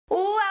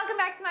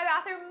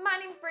bathroom. My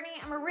name's Brittany.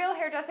 I'm a real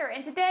hairdresser,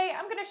 and today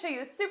I'm gonna show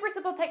you a super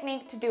simple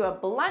technique to do a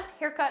blunt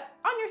haircut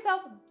on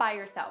yourself by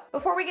yourself.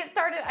 Before we get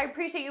started, I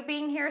appreciate you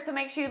being here, so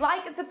make sure you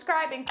like and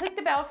subscribe and click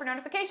the bell for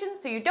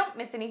notifications so you don't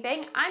miss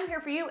anything. I'm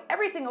here for you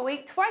every single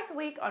week, twice a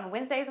week on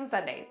Wednesdays and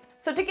Sundays.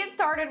 So to get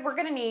started, we're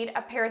gonna need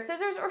a pair of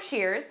scissors or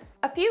shears,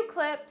 a few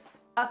clips,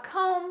 a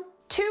comb,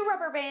 2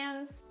 rubber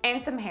bands,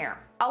 and some hair.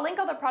 I'll link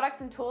all the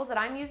products and tools that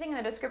I'm using in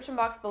the description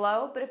box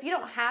below, but if you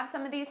don't have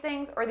some of these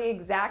things or the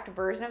exact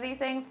version of these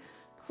things,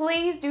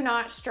 please do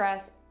not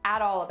stress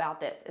at all about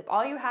this. If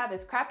all you have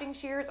is crafting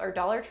shears or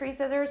Dollar Tree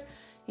scissors,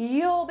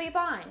 you'll be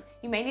fine.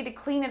 You may need to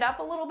clean it up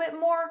a little bit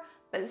more,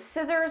 but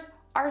scissors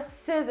are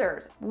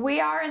scissors. We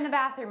are in the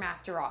bathroom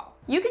after all.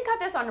 You can cut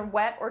this on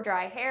wet or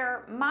dry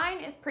hair. Mine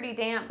is pretty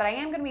damp, but I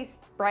am gonna be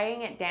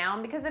spraying it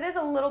down because it is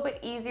a little bit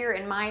easier,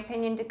 in my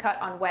opinion, to cut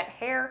on wet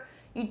hair.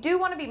 You do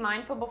want to be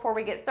mindful before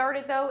we get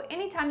started though.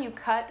 Anytime you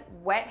cut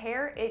wet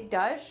hair, it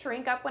does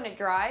shrink up when it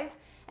dries.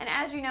 And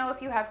as you know,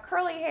 if you have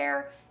curly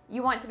hair,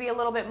 you want to be a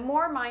little bit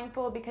more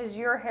mindful because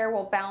your hair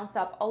will bounce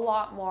up a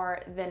lot more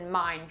than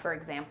mine, for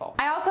example.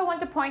 I also want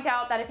to point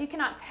out that if you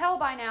cannot tell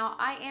by now,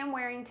 I am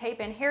wearing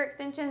tape-in hair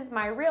extensions.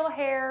 My real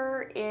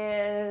hair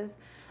is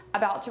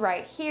about to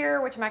right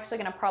here, which I'm actually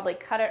gonna probably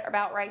cut it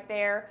about right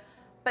there.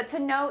 But to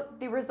note,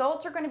 the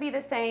results are going to be the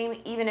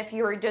same even if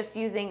you are just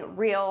using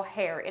real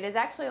hair. It is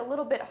actually a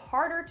little bit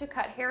harder to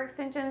cut hair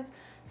extensions,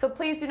 so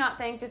please do not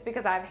think just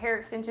because I have hair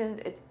extensions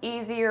it's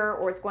easier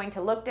or it's going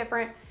to look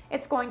different.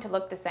 It's going to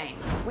look the same.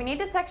 We need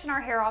to section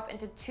our hair off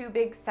into 2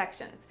 big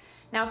sections.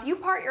 Now if you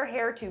part your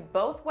hair to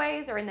both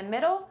ways or in the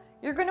middle,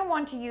 you're going to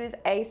want to use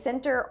a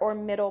center or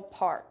middle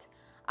part.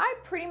 I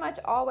pretty much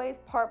always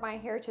part my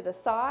hair to the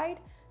side,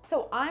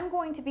 so I'm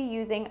going to be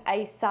using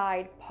a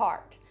side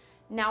part.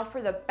 Now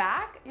for the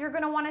back, you're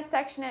gonna wanna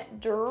section it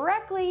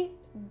directly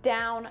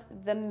down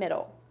the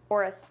middle,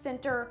 or a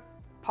center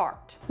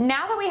part.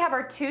 Now that we have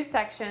our 2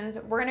 sections,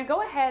 we're gonna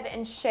go ahead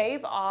and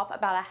shave off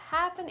about a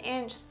 1/2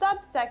 inch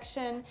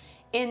subsection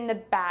in the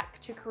back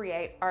to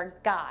create our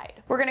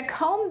guide. We're gonna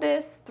comb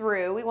this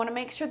through. We wanna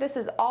make sure this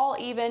is all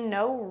even,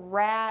 no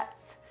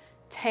rats,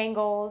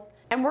 tangles,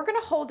 and we're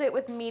gonna hold it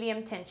with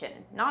medium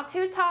tension. Not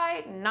too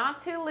tight,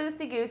 not too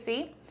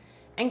loosey-goosey.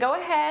 And go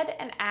ahead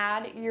and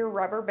add your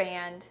rubber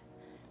band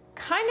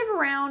kind of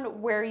around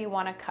where you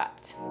want to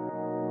cut.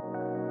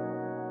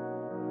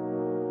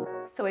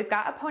 So we've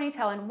got a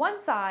ponytail on one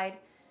side,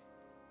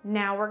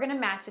 now we're going to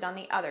match it on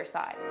the other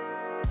side.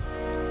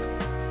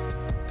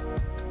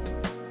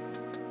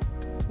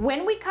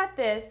 When we cut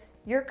this,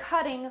 you're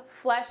cutting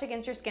flesh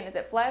against your skin. Is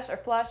it flesh or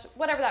flush?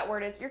 Whatever that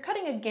word is, you're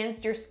cutting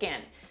against your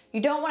skin.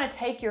 You don't want to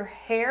take your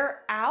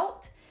hair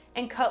out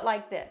and cut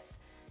like this.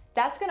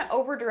 That's gonna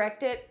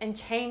over-direct it and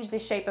change the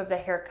shape of the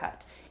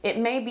haircut. It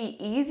may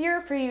be easier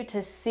for you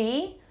to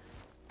see,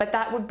 but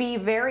that would be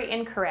very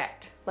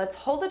incorrect. Let's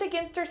hold it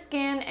against our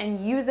skin and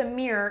use a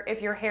mirror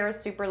if your hair is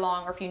super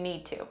long or if you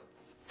need to.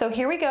 So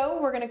here we go,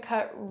 we're gonna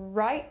cut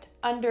right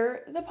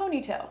under the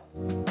ponytail.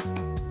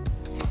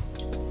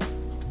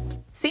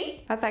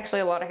 See, that's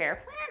actually a lot of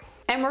hair.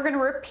 And we're gonna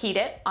repeat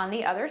it on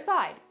the other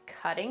side,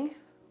 cutting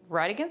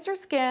right against our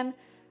skin,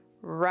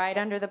 right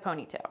under the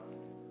ponytail.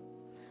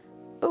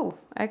 Ooh,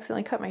 I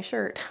accidentally cut my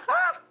shirt.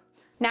 Ah!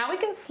 Now we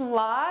can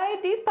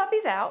slide these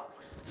puppies out,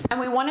 and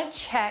we want to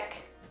check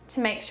to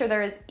make sure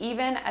they're as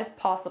even as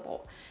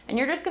possible. And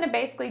you're just going to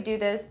basically do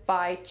this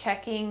by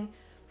checking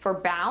for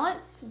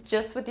balance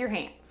just with your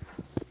hands.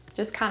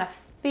 Just kind of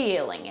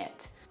feeling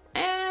it.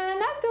 And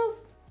that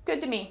feels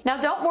good to me.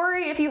 Now don't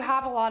worry if you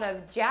have a lot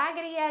of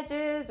jaggedy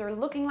edges or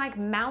looking like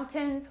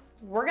mountains.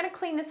 We're gonna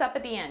clean this up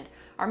at the end.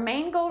 Our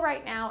main goal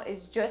right now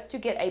is just to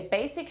get a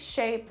basic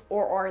shape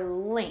or our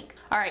length.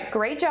 All right,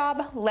 great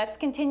job. Let's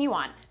continue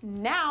on.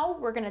 Now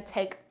we're gonna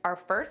take our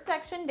first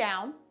section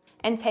down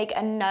and take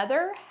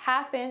another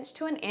 1/2 inch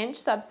to 1 inch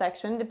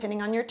subsection,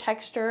 depending on your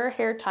texture,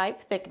 hair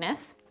type,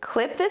 thickness.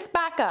 Clip this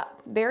back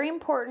up. Very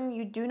important,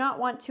 you do not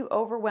want to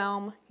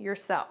overwhelm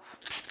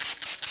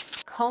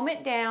yourself. Comb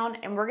it down,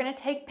 and we're gonna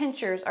take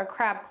pinchers or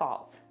crab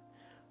claws.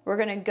 We're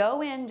gonna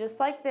go in just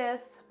like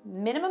this,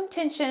 minimum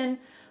tension,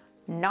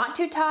 not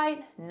too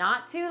tight,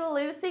 not too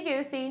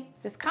loosey-goosey,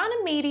 just kind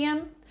of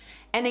medium.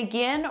 And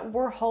again,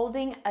 we're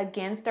holding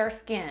against our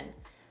skin.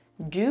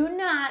 Do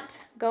not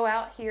go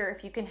out here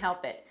if you can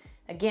help it.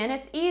 Again,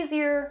 it's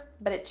easier,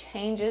 but it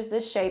changes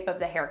the shape of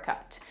the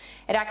haircut.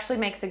 It actually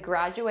makes a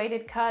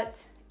graduated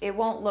cut. It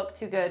won't look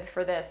too good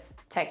for this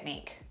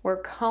technique.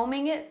 We're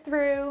combing it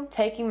through,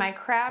 taking my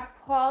crab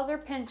claws or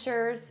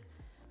pinchers.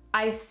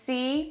 I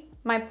see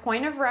my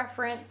point of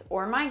reference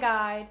or my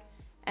guide,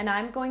 and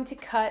I'm going to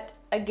cut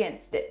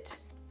against it.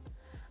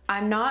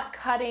 I'm not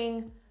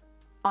cutting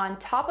on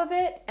top of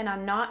it, and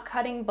I'm not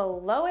cutting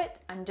below it.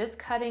 I'm just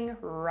cutting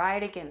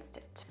right against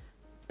it.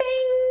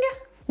 Bing!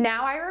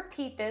 Now I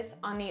repeat this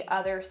on the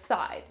other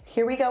side.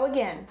 Here we go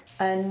again.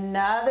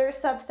 Another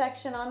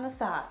subsection on the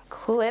side.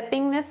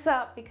 Clipping this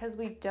up because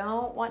we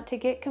don't want to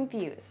get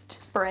confused.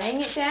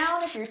 Spraying it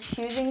down if you're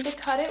choosing to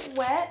cut it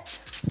wet.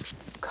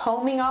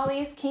 Combing all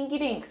these kinky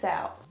dinks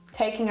out.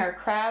 Taking our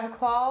crab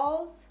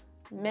claws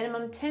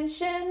minimum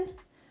tension,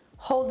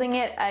 holding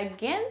it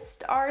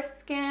against our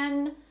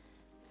skin,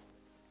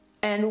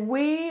 and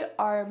we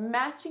are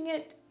matching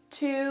it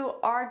to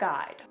our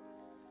guide.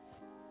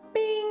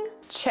 Bing!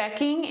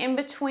 Checking in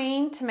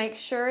between to make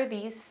sure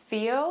these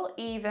feel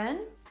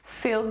even.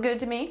 Feels good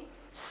to me.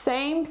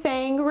 Same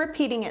thing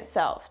repeating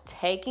itself.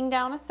 Taking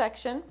down a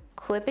section,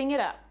 clipping it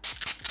up.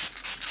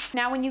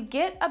 Now when you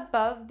get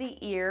above the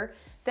ear,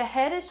 the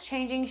head is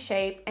changing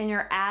shape and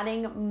you're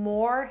adding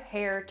more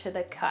hair to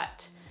the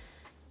cut.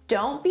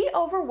 Don't be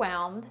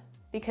overwhelmed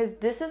because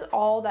this is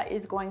all that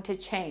is going to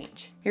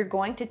change. You're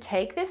going to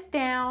take this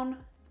down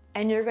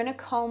and you're going to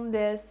comb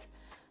this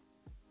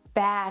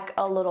back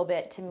a little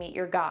bit to meet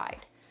your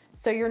guide.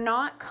 So you're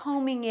not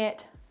combing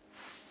it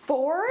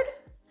forward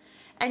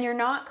and you're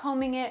not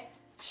combing it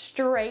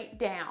straight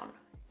down.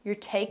 You're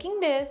taking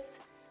this,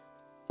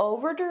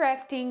 over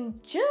directing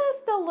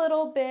just a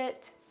little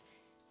bit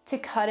to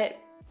cut it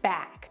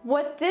back.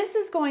 What this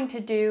is going to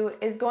do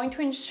is going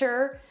to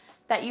ensure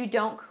that you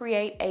don't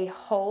create a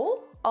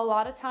hole. A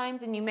lot of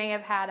times, and you may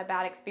have had a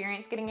bad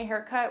experience getting a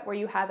haircut where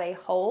you have a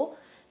hole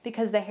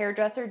because the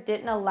hairdresser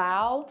didn't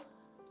allow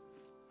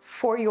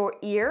for your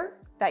ear,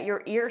 that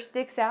your ear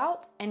sticks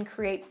out and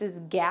creates this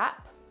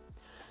gap.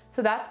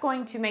 So that's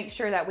going to make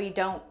sure that we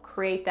don't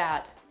create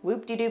that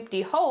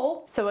whoop-de-doop-de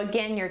hole. So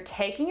again, you're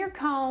taking your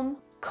comb,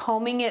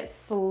 combing it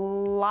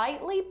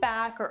slightly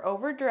back or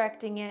over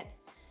directing it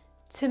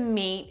to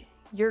meet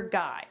your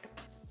guide.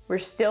 We're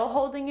still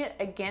holding it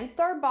against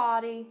our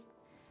body,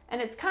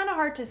 and it's kind of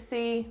hard to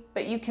see,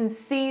 but you can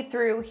see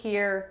through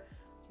here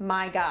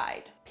my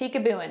guide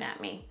peekabooing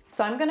at me.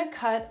 So I'm gonna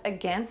cut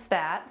against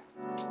that.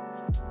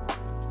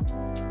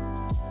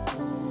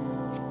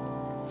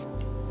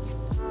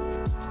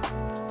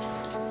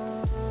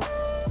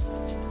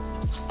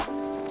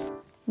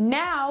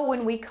 Now,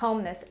 when we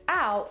comb this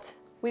out,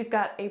 we've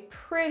got a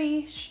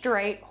pretty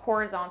straight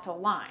horizontal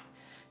line.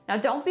 Now,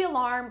 don't be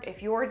alarmed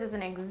if yours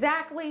isn't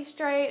exactly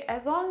straight.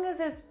 As long as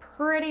it's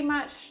pretty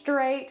much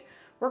straight,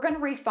 we're gonna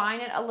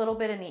refine it a little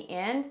bit in the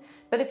end.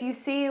 But if you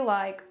see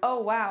like, oh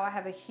wow, I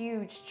have a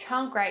huge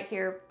chunk right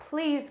here,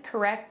 please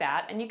correct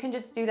that. And you can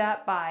just do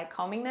that by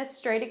combing this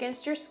straight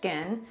against your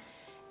skin,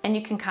 and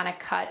you can kind of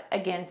cut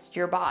against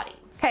your body.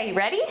 Okay, you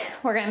ready?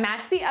 We're gonna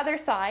match the other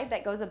side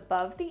that goes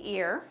above the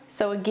ear.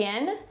 So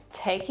again,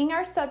 taking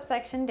our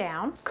subsection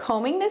down,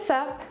 combing this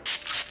up,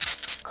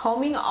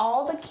 combing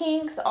all the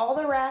kinks, all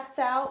the rats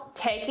out,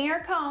 taking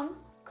our comb,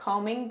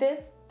 combing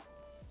this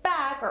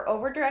back or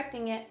over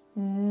directing it,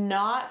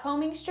 not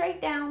combing straight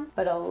down,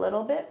 but a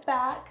little bit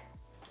back,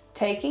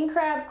 taking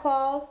crab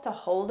claws to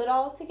hold it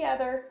all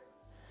together.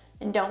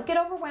 And don't get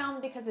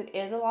overwhelmed because it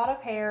is a lot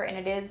of hair and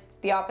it is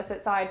the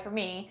opposite side for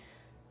me.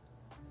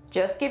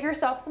 Just give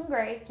yourself some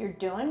grace. You're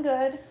doing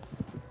good.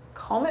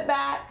 Comb it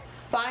back,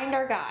 find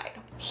our guide.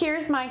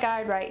 Here's my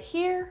guide right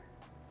here.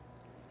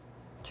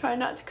 Try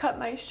not to cut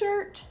my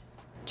shirt.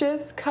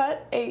 Just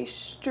cut a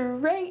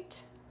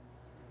straight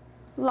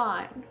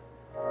line.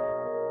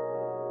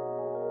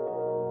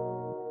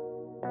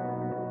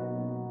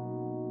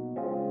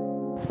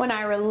 When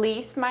I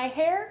release my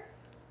hair,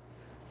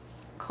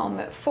 comb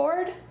it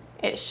forward,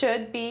 it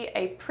should be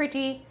a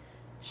pretty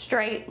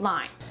straight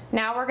line.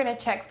 Now we're gonna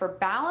check for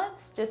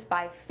balance just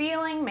by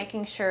feeling,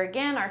 making sure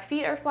again our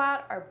feet are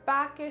flat, our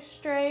back is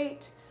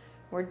straight.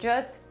 We're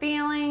just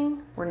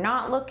feeling, we're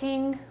not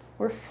looking,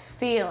 we're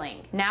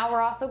feeling. Now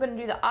we're also gonna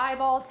do the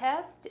eyeball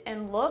test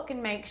and look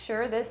and make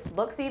sure this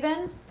looks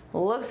even.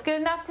 Looks good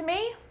enough to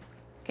me.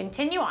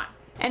 Continue on.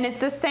 And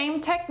it's the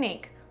same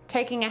technique,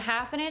 taking a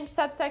 1/2 inch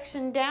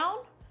subsection down,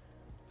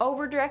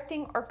 over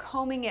directing or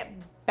combing it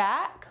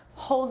back,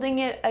 holding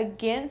it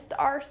against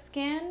our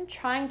skin,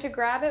 trying to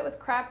grab it with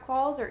crab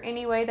claws or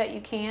any way that you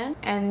can.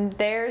 And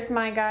there's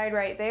my guide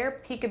right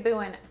there,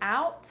 peekabooing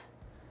out.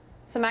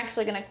 So I'm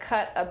actually gonna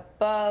cut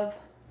above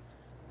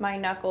my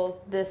knuckles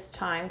this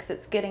time because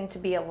it's getting to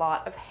be a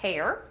lot of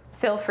hair.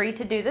 Feel free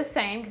to do the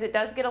same because it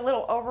does get a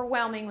little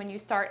overwhelming when you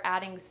start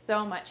adding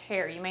so much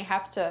hair. You may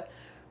have to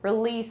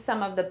release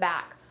some of the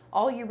back.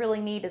 All you really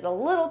need is a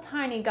little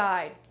tiny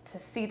guide to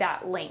see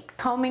that length.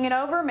 Combing it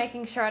over,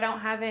 making sure I don't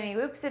have any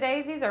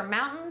whoopsie-daisies or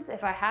mountains.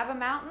 If I have a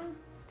mountain,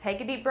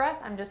 take a deep breath.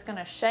 I'm just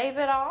gonna shave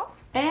it off.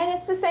 And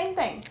it's the same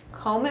thing.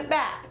 Comb it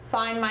back.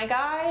 Find my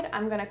guide.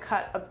 I'm gonna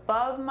cut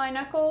above my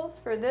knuckles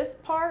for this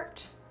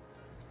part.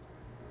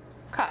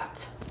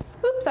 Cut.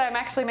 Oops, I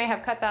actually may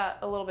have cut that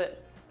a little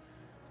bit,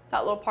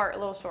 that little part a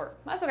little short.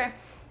 That's okay.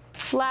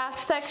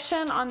 Last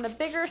section on the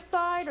bigger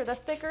side or the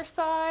thicker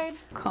side.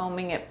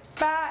 Combing it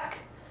back.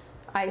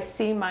 I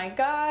see my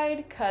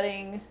guide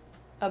cutting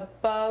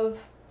above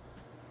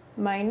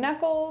my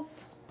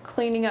knuckles,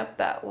 cleaning up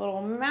that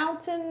little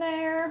mountain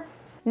there.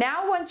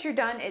 Now once you're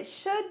done, it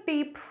should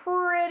be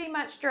pretty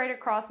much straight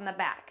across in the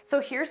back. So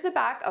here's the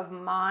back of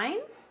mine.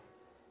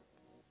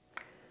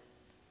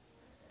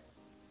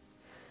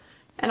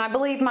 And I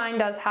believe mine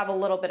does have a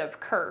little bit of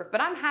curve,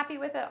 but I'm happy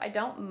with it. I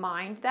don't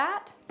mind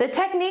that. The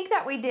technique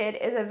that we did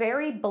is a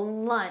very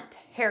blunt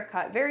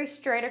haircut, very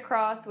straight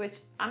across, which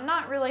I'm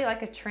not really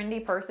like a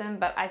trendy person,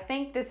 but I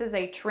think this is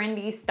a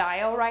trendy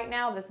style right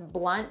now, this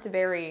blunt,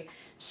 very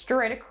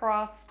straight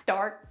across,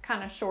 dark,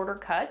 kind of shorter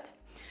cut.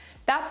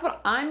 That's what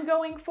I'm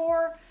going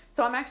for.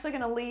 So I'm actually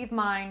gonna leave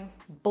mine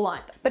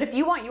blunt. But if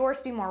you want yours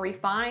to be more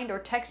refined or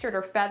textured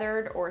or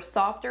feathered or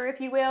softer, if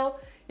you will,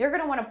 you're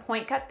gonna wanna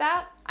point cut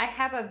that. I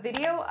have a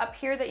video up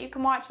here that you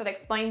can watch that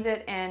explains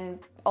it in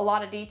a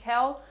lot of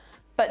detail.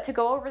 But to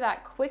go over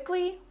that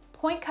quickly,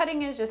 point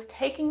cutting is just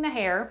taking the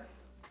hair,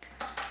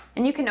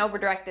 and you can over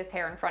direct this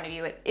hair in front of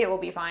you, it will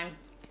be fine.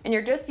 And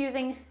you're just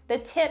using the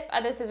tip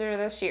of the scissors or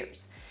the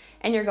shears.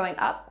 And you're going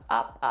up,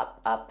 up,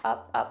 up, up,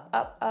 up, up,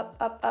 up, up,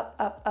 up, up,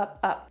 up, up,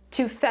 up,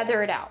 to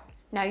feather it out.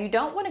 Now you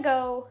don't wanna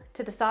go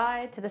to the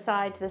side, to the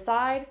side, to the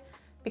side,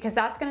 because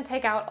that's gonna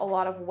take out a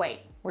lot of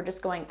weight. We're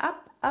just going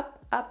up, up,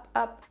 up,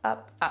 up,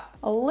 up, up.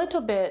 A little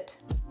bit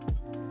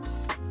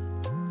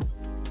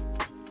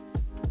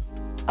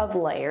of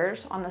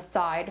layers on the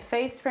side,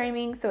 face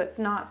framing, so it's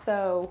not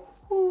so,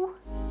 ooh.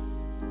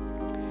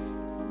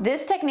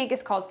 This technique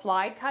is called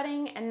slide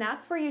cutting, and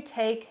that's where you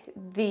take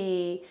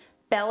the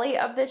belly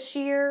of the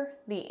shear,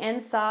 the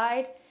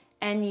inside,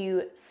 and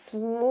you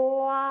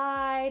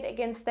slide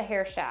against the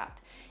hair shaft.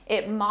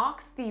 It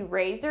mocks the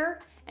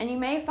razor, and you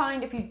may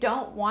find if you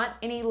don't want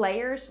any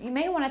layers, you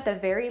may want at the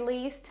very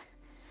least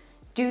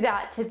do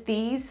that to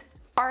these.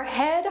 Our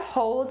head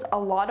holds a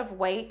lot of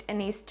weight in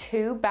these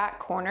two back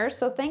corners.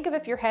 So think of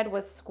if your head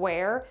was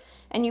square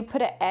and you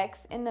put an X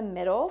in the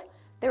middle,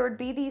 there would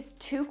be these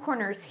two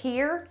corners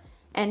here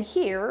and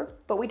here,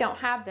 but we don't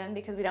have them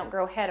because we don't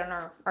grow head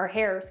on our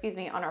hair, excuse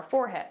me, on our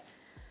forehead.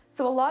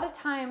 So a lot of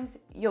times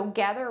you'll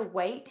gather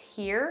weight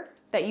here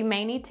that you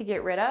may need to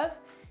get rid of,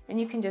 and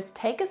you can just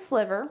take a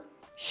sliver,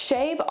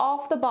 shave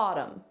off the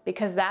bottom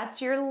because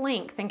that's your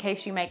length in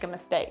case you make a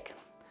mistake.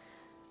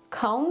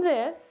 Comb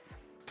this,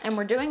 and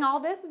we're doing all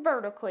this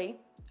vertically.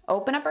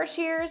 Open up our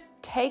shears,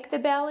 take the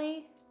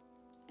belly,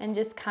 and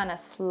just kind of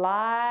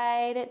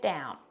slide it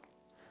down.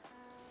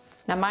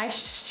 Now my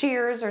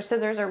shears or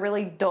scissors are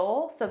really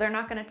dull, so they're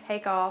not gonna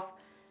take off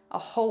a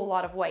whole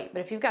lot of weight.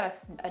 But if you've got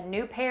a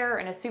new pair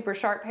and a super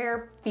sharp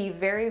pair, be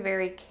very,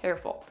 very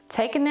careful.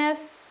 Taking this,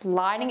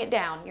 sliding it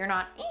down. You're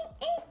not,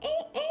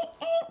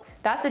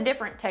 that's a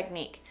different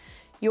technique.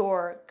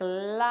 You're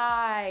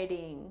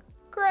gliding.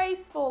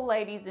 Graceful,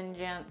 ladies and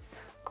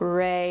gents.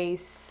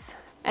 Grace.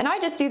 And I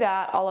just do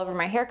that all over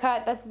my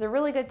haircut. This is a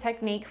really good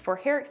technique for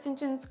hair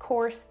extensions,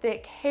 coarse,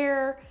 thick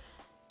hair,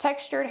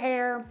 textured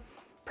hair.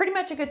 Pretty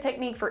much a good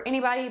technique for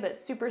anybody but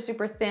super,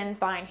 super thin,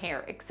 fine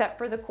hair, except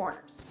for the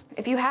corners.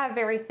 If you have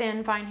very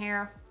thin, fine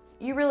hair,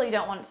 you really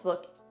don't want it to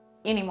look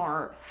any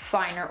more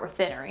finer or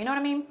thinner, you know what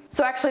I mean?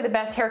 So actually the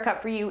best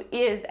haircut for you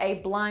is a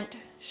blunt,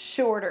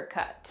 shorter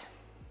cut.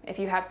 If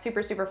you have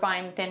super, super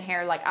fine, thin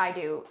hair like I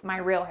do, my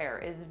real hair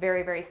is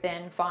very, very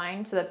thin,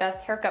 fine. So the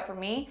best haircut for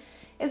me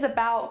is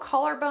about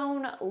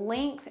collarbone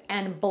length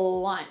and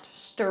blunt,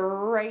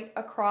 straight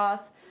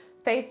across,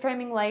 face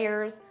framing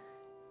layers,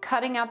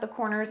 cutting out the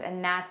corners,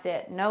 and that's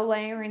it. No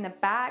layering the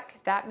back,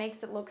 that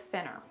makes it look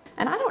thinner.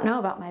 And I don't know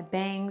about my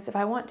bangs, if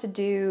I want to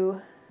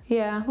do,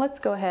 yeah, let's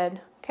go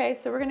ahead. Okay,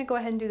 so we're gonna go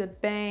ahead and do the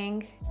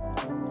bang.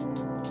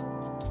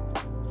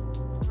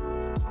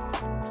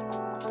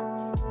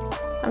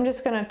 I'm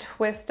just gonna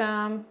twist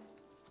them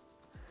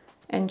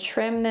and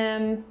trim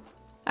them.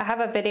 I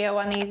have a video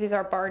on these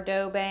are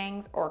Bardot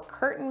bangs or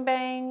curtain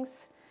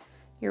bangs.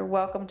 You're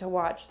welcome to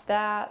watch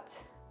that,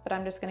 but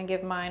I'm just gonna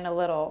give mine a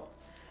little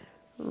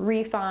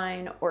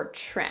refine or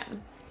trim.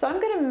 So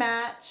I'm gonna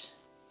match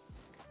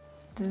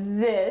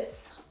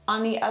this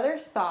on the other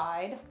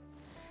side,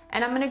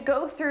 and I'm gonna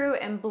go through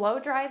and blow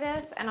dry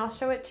this, and I'll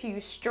show it to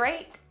you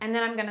straight, and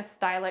then I'm gonna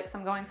style it because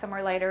I'm going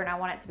somewhere later and I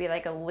want it to be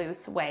like a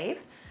loose wave.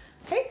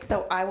 Okay,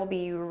 so I will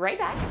be right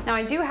back. Now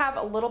I do have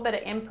a little bit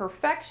of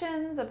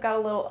imperfections. I've got a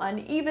little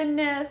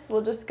unevenness.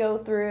 We'll just go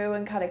through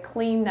and kind of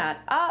clean that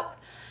up,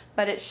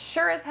 but it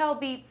sure as hell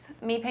beats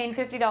me paying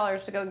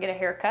 $50 to go get a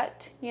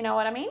haircut. You know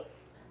what I mean?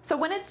 So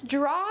when it's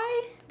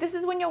dry, this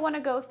is when you'll want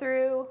to go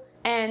through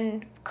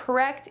and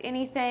correct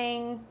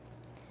anything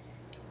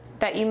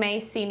that you may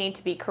see need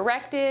to be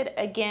corrected.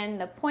 Again,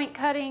 the point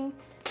cutting,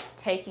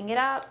 taking it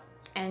up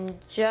and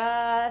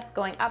just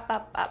going up,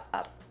 up, up,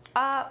 up,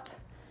 up.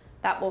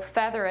 That will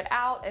feather it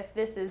out if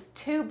this is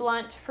too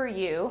blunt for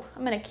you.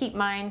 I'm gonna keep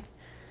mine,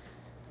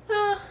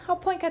 I'll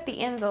point cut the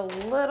ends a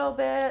little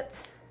bit.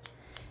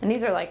 And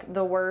these are like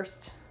the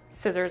worst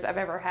scissors I've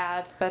ever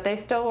had, but they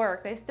still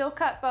work. They still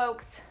cut,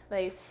 folks.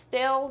 They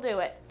still do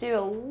it. Do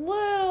a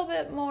little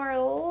bit more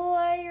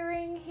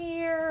layering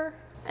here.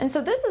 And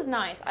so this is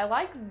nice. I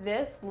like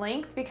this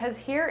length because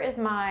here is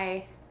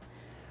my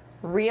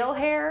real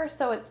hair.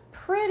 So it's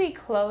pretty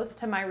close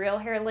to my real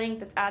hair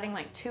length. It's adding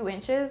like 2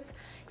 inches.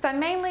 Because I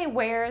mainly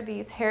wear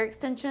these hair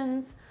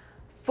extensions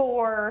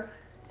for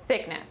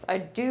thickness. I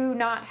do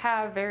not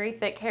have very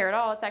thick hair at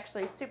all. It's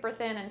actually super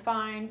thin and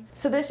fine.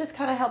 So this just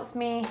kind of helps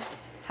me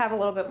have a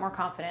little bit more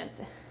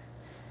confidence.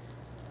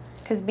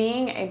 Because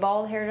being a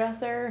bald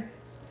hairdresser,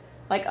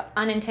 like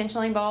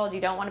unintentionally bald,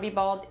 you don't want to be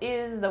bald,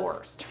 is the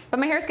worst. But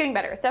my hair is getting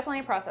better. It's definitely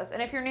a process.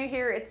 And if you're new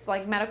here, it's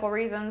like medical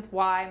reasons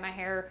why my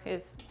hair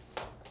is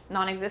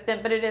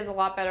non-existent, but it is a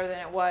lot better than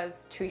it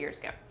was 2 years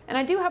ago. And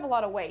I do have a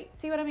lot of weight.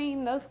 See what I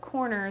mean? Those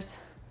corners,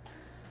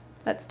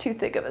 that's too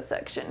thick of a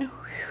section.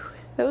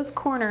 Those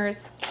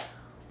corners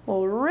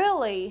will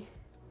really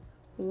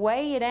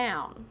weigh you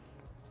down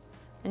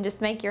and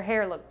just make your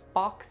hair look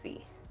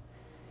boxy.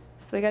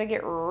 So we gotta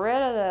get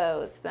rid of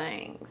those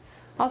things.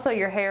 Also,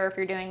 your hair, if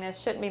you're doing this,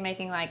 shouldn't be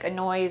making like a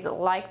noise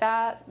like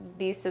that.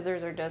 These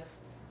scissors are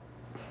just,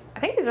 I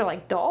think these are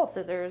like dull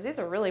scissors. These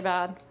are really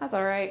bad. That's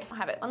all right. I'll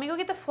have it. Let me go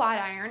get the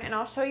flat iron and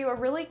I'll show you a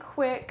really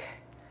quick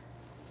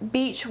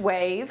beach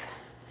wave.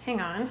 Hang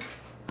on.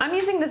 I'm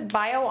using this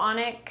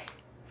Bionic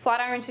flat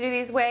iron to do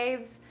these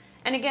waves.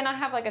 And again, I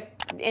have like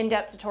an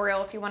in-depth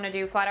tutorial if you want to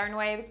do flat iron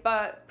waves,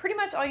 but pretty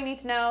much all you need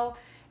to know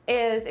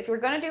is if you're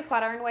going to do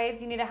flat iron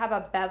waves, you need to have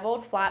a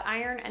beveled flat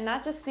iron, and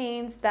that just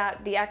means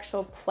that the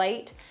actual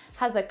plate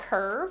has a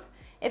curve.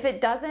 If it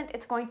doesn't,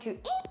 it's going to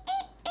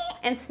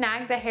and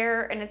snag the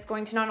hair, and it's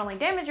going to not only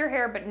damage your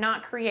hair, but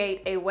not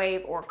create a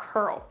wave or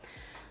curl.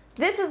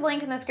 This is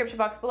linked in the description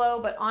box below,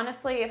 but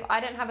honestly, if I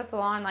didn't have a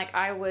salon, like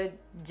I would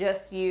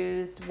just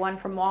use one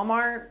from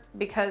Walmart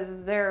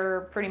because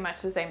they're pretty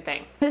much the same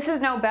thing. This is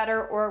no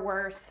better or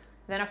worse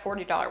than a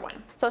 $40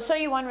 one. So I'll show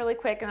you one really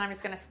quick and I'm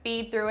just gonna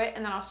speed through it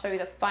and then I'll show you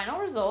the final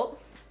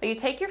result. But you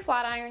take your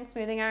flat iron,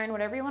 smoothing iron,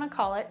 whatever you wanna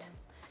call it,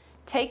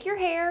 take your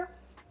hair.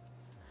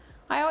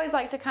 I always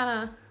like to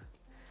kinda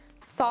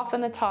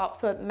soften the top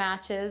so it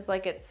matches,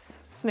 like it's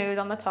smooth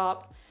on the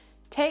top.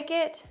 Take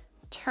it,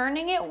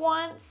 turning it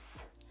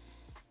once,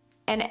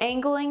 and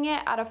angling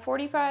it at a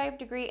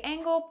 45-degree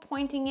angle,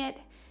 pointing it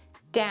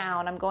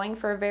down. I'm going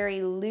for a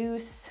very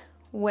loose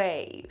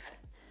wave.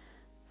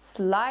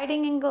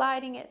 Sliding and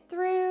gliding it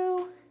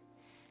through,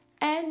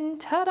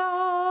 and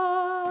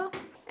ta-da!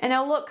 And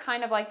it'll look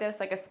kind of like this,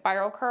 like a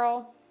spiral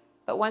curl,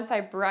 but once I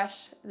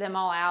brush them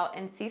all out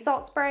in sea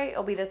salt spray,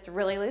 it'll be this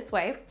really loose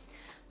wave.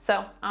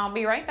 So I'll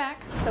be right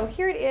back. So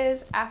here it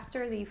is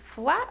after the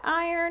flat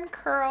iron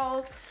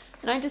curls,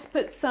 and I just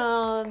put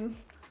some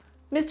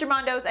Mr.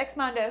 Mondo's X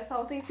Mondo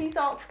Salty Sea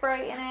Salt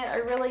Spray in it. I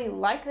really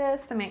like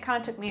this. I mean, it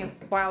kind of took me a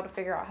while to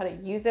figure out how to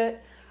use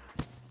it.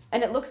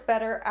 And it looks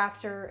better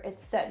after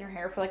it's set in your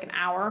hair for like an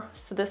hour.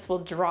 So this will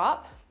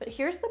drop. But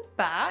here's the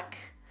back.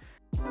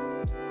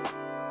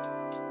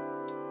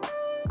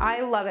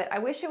 I love it. I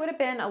wish it would have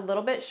been a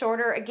little bit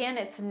shorter. Again,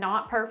 it's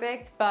not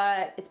perfect,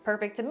 but it's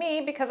perfect to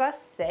me because I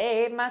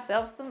saved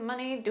myself some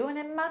money doing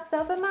it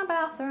myself in my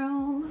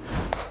bathroom.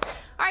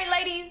 All right,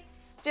 ladies.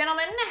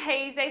 Gentlemen,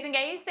 hey, zays and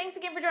gays, thanks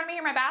again for joining me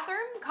here in my bathroom.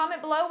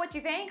 Comment below what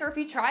you think, or if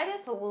you try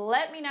this,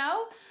 let me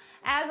know.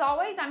 As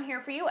always, I'm here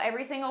for you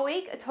every single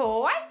week,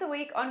 twice a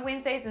week on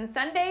Wednesdays and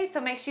Sundays,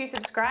 so make sure you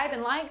subscribe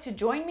and like to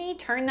join me.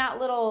 Turn that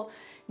little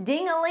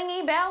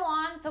ding-a-lingy bell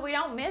on so we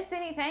don't miss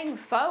anything,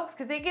 folks,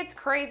 because it gets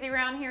crazy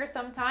around here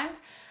sometimes.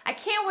 I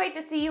can't wait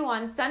to see you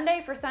on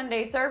Sunday for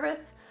Sunday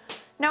service.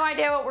 No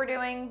idea what we're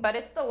doing, but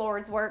it's the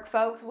Lord's work,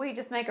 folks. We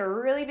just make a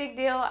really big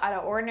deal out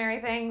of ordinary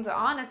things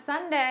on a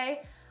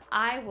Sunday.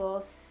 I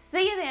will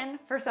see you then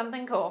for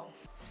something cool.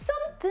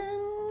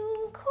 Something